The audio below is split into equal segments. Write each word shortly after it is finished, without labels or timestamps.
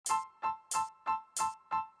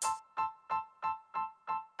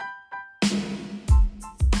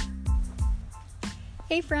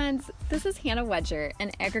Hey friends, this is Hannah Wedger,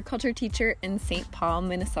 an agriculture teacher in St. Paul,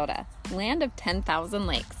 Minnesota, land of 10,000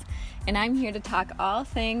 lakes, and I'm here to talk all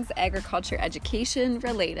things agriculture education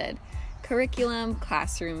related, curriculum,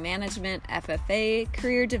 classroom management, FFA,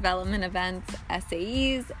 career development events,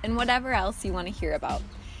 SAEs, and whatever else you want to hear about.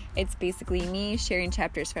 It's basically me sharing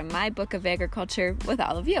chapters from my book of agriculture with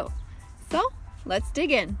all of you. So, let's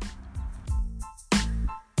dig in.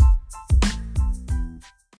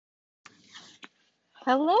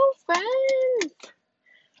 Hello, friends!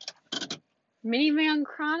 Minivan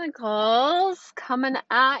Chronicles coming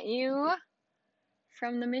at you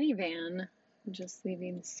from the minivan. Just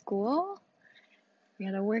leaving school. We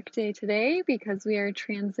had a work day today because we are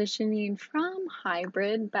transitioning from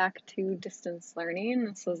hybrid back to distance learning.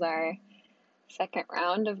 This was our second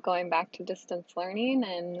round of going back to distance learning,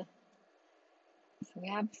 and so we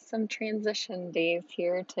have some transition days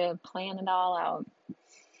here to plan it all out.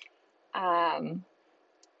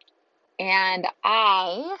 And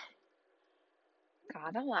I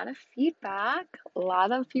got a lot of feedback, a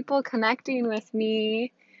lot of people connecting with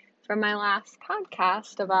me from my last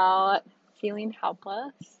podcast about feeling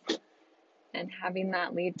helpless and having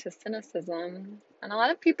that lead to cynicism. And a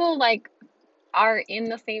lot of people are in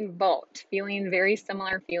the same boat, feeling very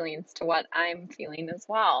similar feelings to what I'm feeling as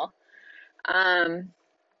well.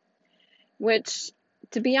 Which,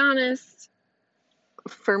 to be honest,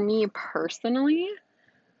 for me personally,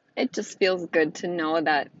 it just feels good to know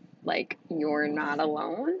that you're not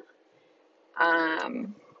alone.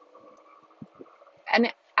 And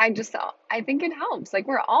I think it helps.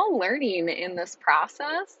 We're all learning in this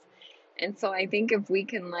process. And so I think if we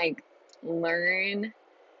can learn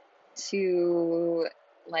to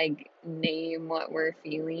name what we're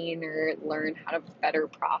feeling or learn how to better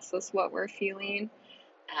process what we're feeling,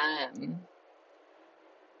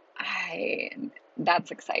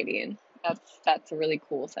 that's exciting. That's a really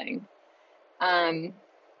cool thing.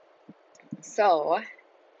 So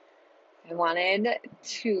I wanted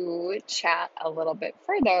to chat a little bit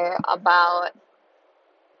further about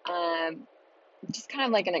just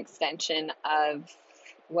kind of an extension of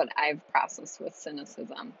what I've processed with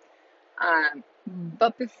cynicism.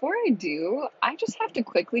 But before I do, I just have to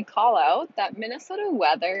quickly call out that Minnesota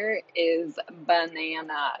weather is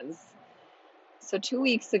bananas. So 2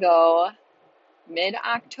 weeks ago,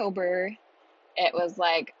 mid-October, it was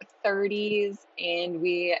 30s and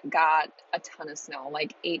we got a ton of snow,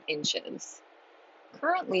 8 inches.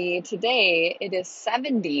 Currently, today, it is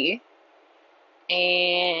 70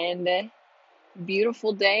 and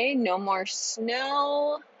beautiful day, no more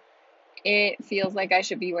snow. It feels like I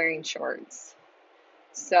should be wearing shorts.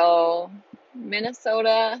 So,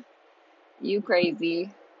 Minnesota, you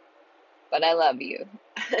crazy, but I love you.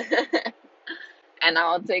 And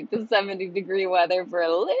I'll take the 70-degree weather for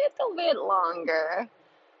a little bit longer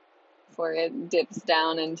before it dips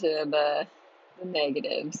down into the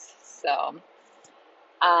negatives. So,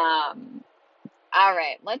 all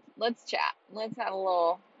right, let's chat. Let's have a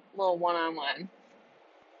little one-on-one.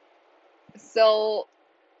 So,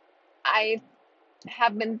 I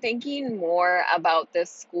have been thinking more about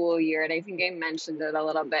this school year, and I think I mentioned it a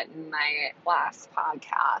little bit in my last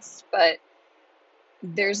podcast, but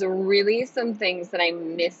there's really some things that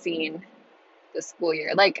I'm missing this school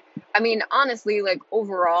year. Honestly,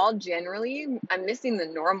 overall, generally, I'm missing the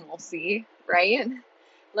normalcy, right?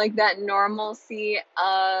 That normalcy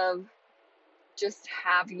of just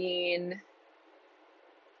having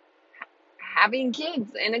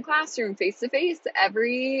kids in a classroom face to face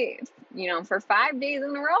for 5 days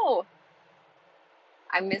in a row.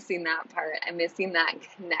 I'm missing that part. I'm missing that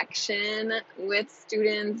connection with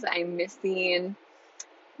students. I'm missing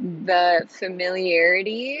the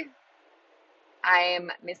familiarity.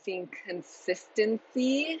 I'm missing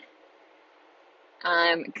consistency.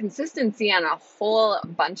 Consistency on a whole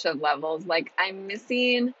bunch of levels. I'm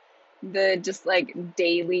missing the just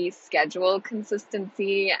daily schedule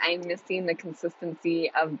consistency. I'm missing the consistency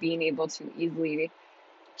of being able to easily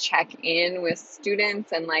check in with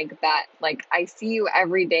students and that I see you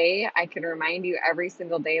every day. I can remind you every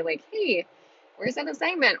single day, hey, where's that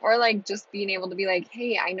assignment? Or just being able to be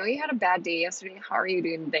hey, I know you had a bad day yesterday. How are you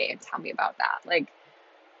doing today? Tell me about that.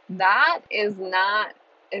 That is not,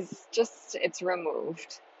 it's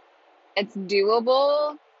removed. It's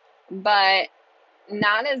doable, but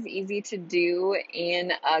not as easy to do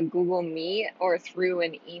in a Google Meet or through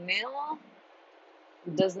an email.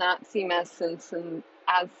 Does not seem as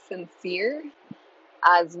sincere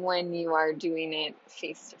as when you are doing it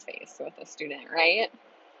face to face with a student, right?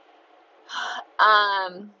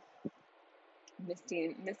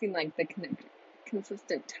 Missing the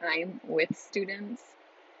consistent time with students.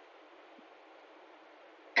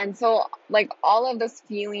 And so like all of those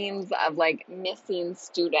feelings of like missing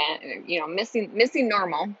student, missing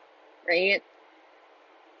normal, right?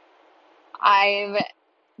 I've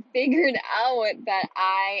figured out that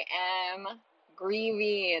I am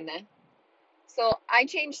grieving. So I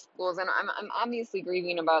changed schools, and I'm obviously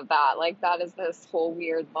grieving about that. Like that is this whole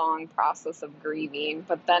weird long process of grieving.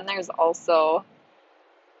 But then there's also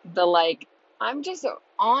the like I'm just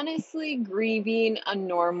honestly grieving a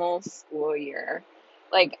normal school year.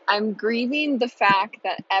 Like I'm grieving the fact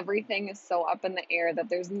that everything is so up in the air, that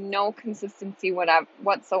there's no consistency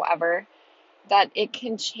whatsoever, that it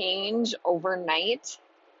can change overnight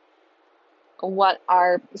what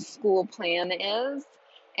our school plan is.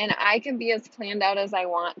 And I can be as planned out as I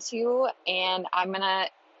want to, and I'm gonna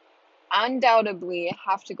undoubtedly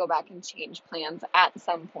have to go back and change plans at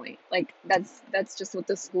some point. Like that's just what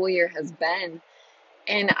the school year has been.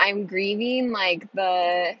 And I'm grieving like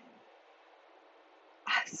the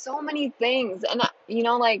so many things. And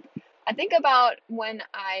like I think about when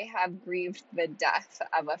I have grieved the death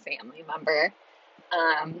of a family member.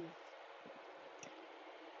 Um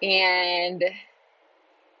and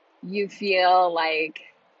you feel like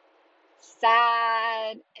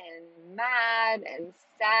sad and mad and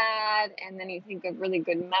sad, and then you think of really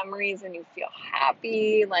good memories and you feel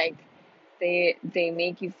happy, like they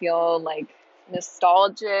make you feel like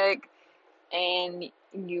nostalgic, and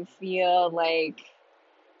you feel like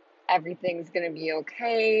everything's gonna be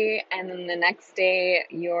okay, and then the next day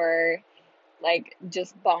you're like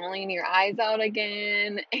just bawling your eyes out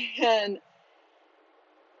again. And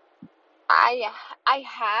I I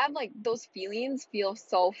have like those feelings feel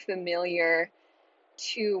so familiar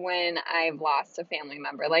to when I've lost a family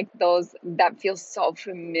member. Like those that feels so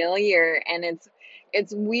familiar, and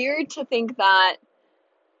it's weird to think that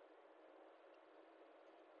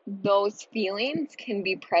those feelings can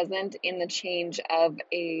be present in the change of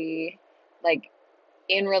a like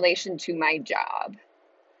in relation to my job,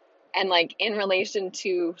 and like in relation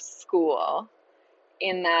to school,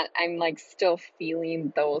 in that I'm like still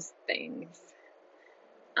feeling those things.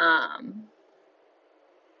 Um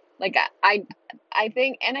like I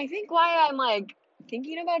think, and I think why I'm like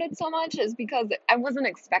thinking about it so much is because I wasn't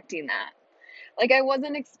expecting that. Like I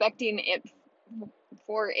wasn't expecting it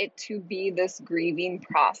for it to be this grieving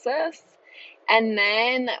process. And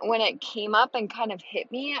then when it came up and kind of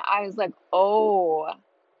hit me, I was like, oh,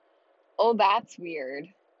 that's weird.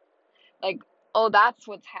 Like, oh, that's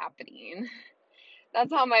what's happening.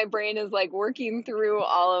 That's how my brain is like working through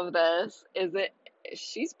all of this.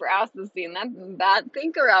 She's processing that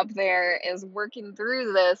thinker up there is working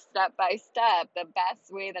through this step by step, the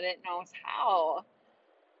best way that it knows how.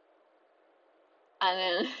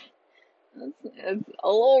 And then it's a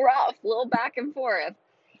little rough, a little back and forth.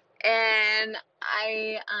 And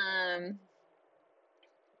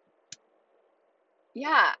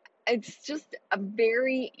yeah, it's just a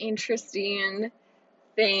very interesting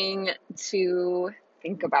thing to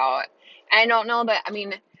think about. I don't know that, I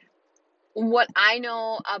mean, what I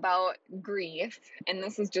know about grief, and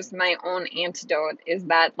this is just my own antidote, is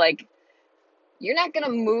that like you're not going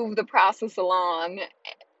to move the process along,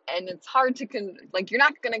 and it's hard to like you're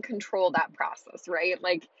not going to control that process, right?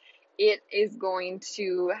 Like it is going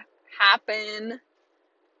to happen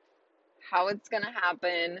how it's going to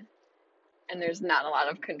happen, and there's not a lot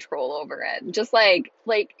of control over it. Just like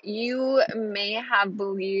you may have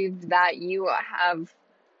believed that you have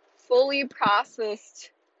fully processed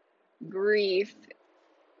grief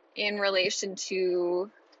in relation to,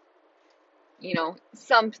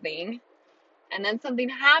 something, and then something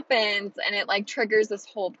happens and it like triggers this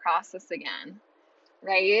whole process again,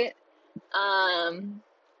 right? Um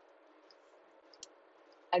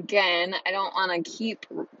Again, I don't want to keep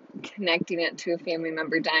connecting it to a family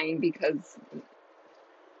member dying, because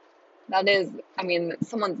that is, I mean,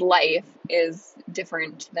 someone's life is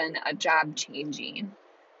different than a job changing.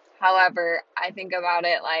 However, I think about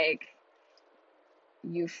it like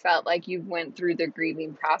you felt like you went through the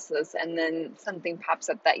grieving process, and then something pops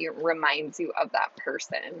up that reminds you of that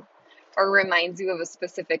person, or reminds you of a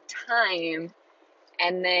specific time,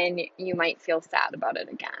 and then you might feel sad about it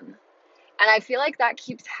again. And I feel like that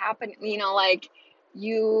keeps happening, like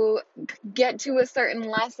you get to a certain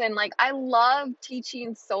lesson. Like I love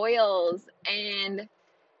teaching soils, and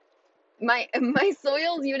my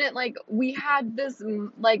soils unit, like we had this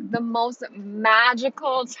like the most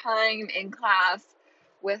magical time in class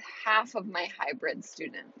with half of my hybrid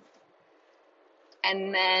students,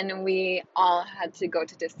 and then we all had to go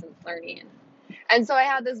to distance learning. And so I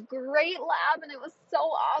had this great lab, and it was so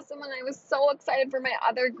awesome, and I was so excited for my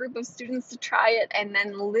other group of students to try it. And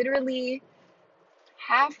then literally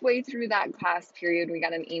halfway through that class period, we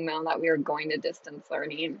got an email that we were going to distance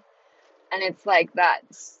learning. And it's like that,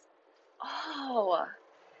 oh,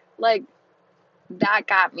 like that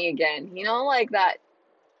got me again, like that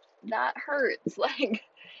hurts. Like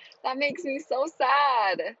that makes me so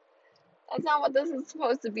sad. That's not what this is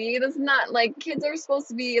supposed to be. This is not like kids are supposed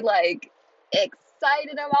to be like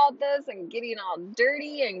excited about this and getting all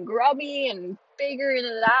dirty and grubby and figuring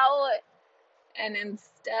it out. And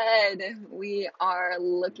instead, we are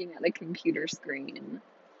looking at a computer screen.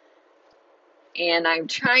 And I'm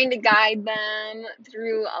trying to guide them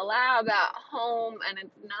through a lab at home, and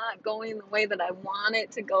it's not going the way that I want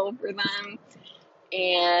it to go for them.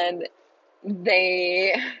 And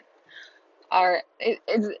they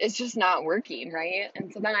it's just not working, right?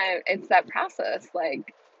 And so then it's that process,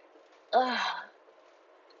 like, ugh,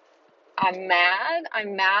 I'm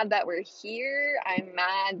mad that we're here. I'm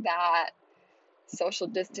mad that social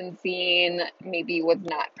distancing maybe was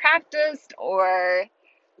not practiced, or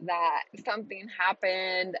that something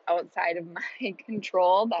happened outside of my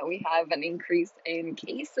control, that we have an increase in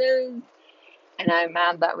cases, and I'm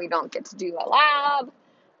mad that we don't get to do a lab,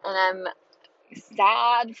 and I'm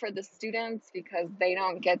sad for the students because they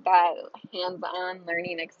don't get that hands-on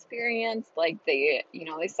learning experience like they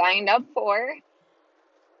signed up for.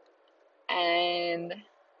 And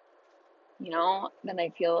then I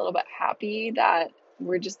feel a little bit happy that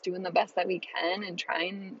we're just doing the best that we can and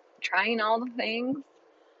trying all the things.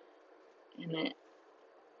 And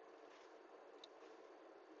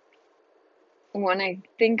when I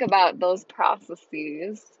think about those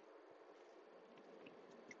processes,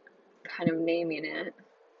 kind of naming it,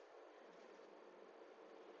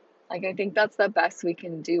 like I think that's the best we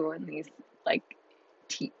can do in these, like,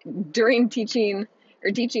 during teaching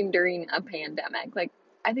during a pandemic. Like,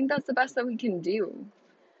 I think that's the best that we can do,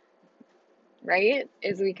 right?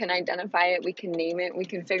 Is we can identify it, we can name it, we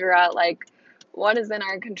can figure out like what is in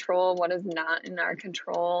our control, what is not in our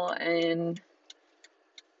control, and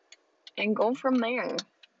go from there.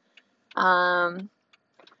 I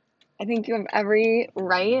think you have every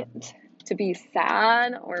right to be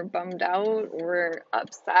sad or bummed out or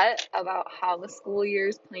upset about how the school year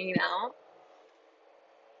is playing out.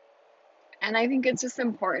 And I think it's just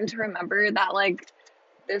important to remember that, like,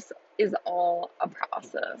 this is all a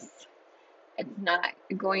process. It's not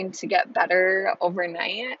going to get better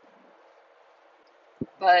overnight,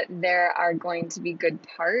 but there are going to be good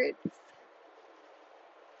parts,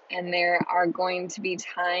 and there are going to be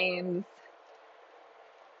times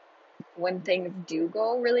when things do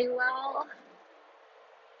go really well,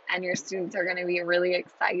 and your students are going to be really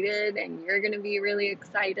excited, and you're going to be really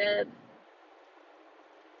excited.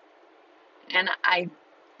 And I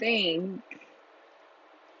think,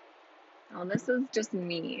 this is just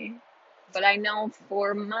me, but I know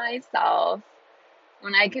for myself,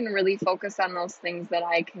 when I can really focus on those things that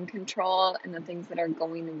I can control and the things that are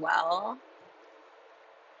going well,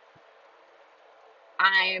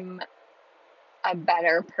 I'm a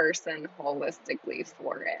better person holistically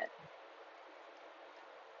for it.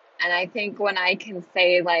 And I think when I can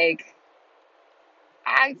say, like,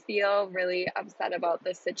 I feel really upset about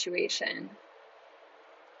this situation,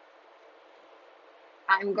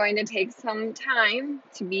 I'm going to take some time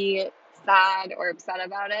to be sad or upset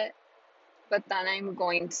about it, but then I'm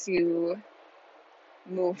going to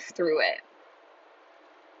move through it.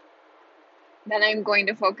 Then I'm going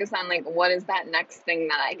to focus on, like, what is that next thing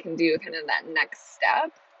that I can do, kind of that next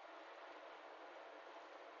step.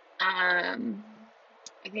 I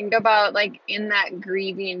think about, like, in that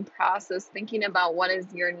grieving process, thinking about what is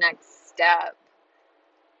your next step.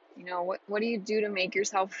 What do you do to make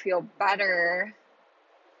yourself feel better?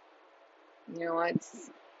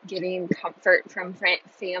 It's getting comfort from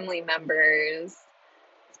family members.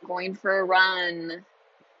 It's going for a run.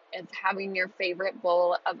 It's having your favorite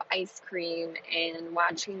bowl of ice cream and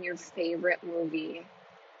watching your favorite movie.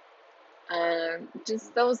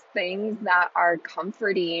 Just those things that are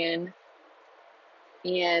comforting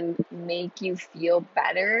and make you feel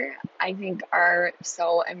better, I think are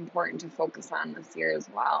so important to focus on this year as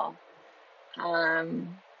well.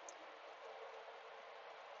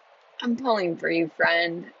 I'm pulling for you,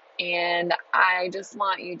 friend, and I just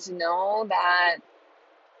want you to know that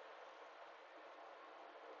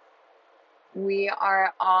we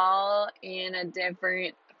are all in a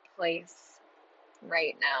different place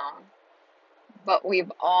right now, but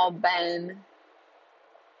we've all been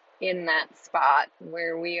in that spot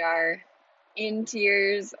where we are in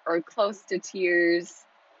tears or close to tears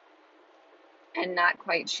and not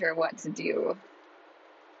quite sure what to do.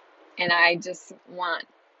 And I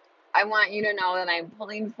want you to know that I'm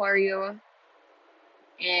pulling for you,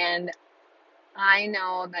 and I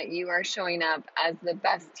know that you are showing up as the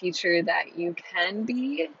best teacher that you can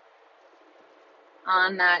be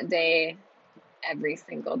on that day, every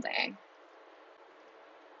single day.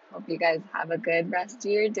 Hope you guys have a good rest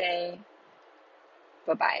of your day.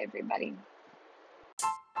 Bye-bye, everybody.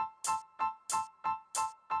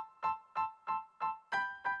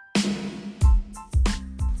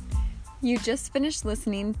 You just finished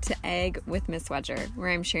listening to Ag with Miss Wedger, where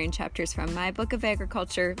I'm sharing chapters from my book of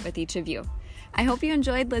agriculture with each of you. I hope you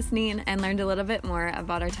enjoyed listening and learned a little bit more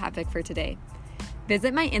about our topic for today.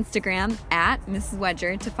 Visit my Instagram at Mrs.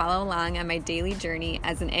 Wedger to follow along on my daily journey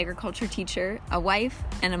as an agriculture teacher, a wife,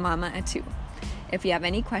 and a mama of two. If you have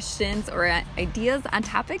any questions or ideas on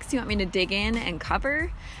topics you want me to dig in and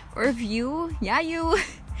cover, or if you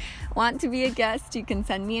want to be a guest, you can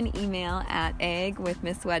send me an email at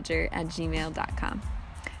agwithmisswedger@gmail.com.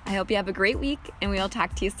 I hope you have a great week, and we will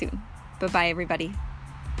talk to you soon. Bye-bye, everybody.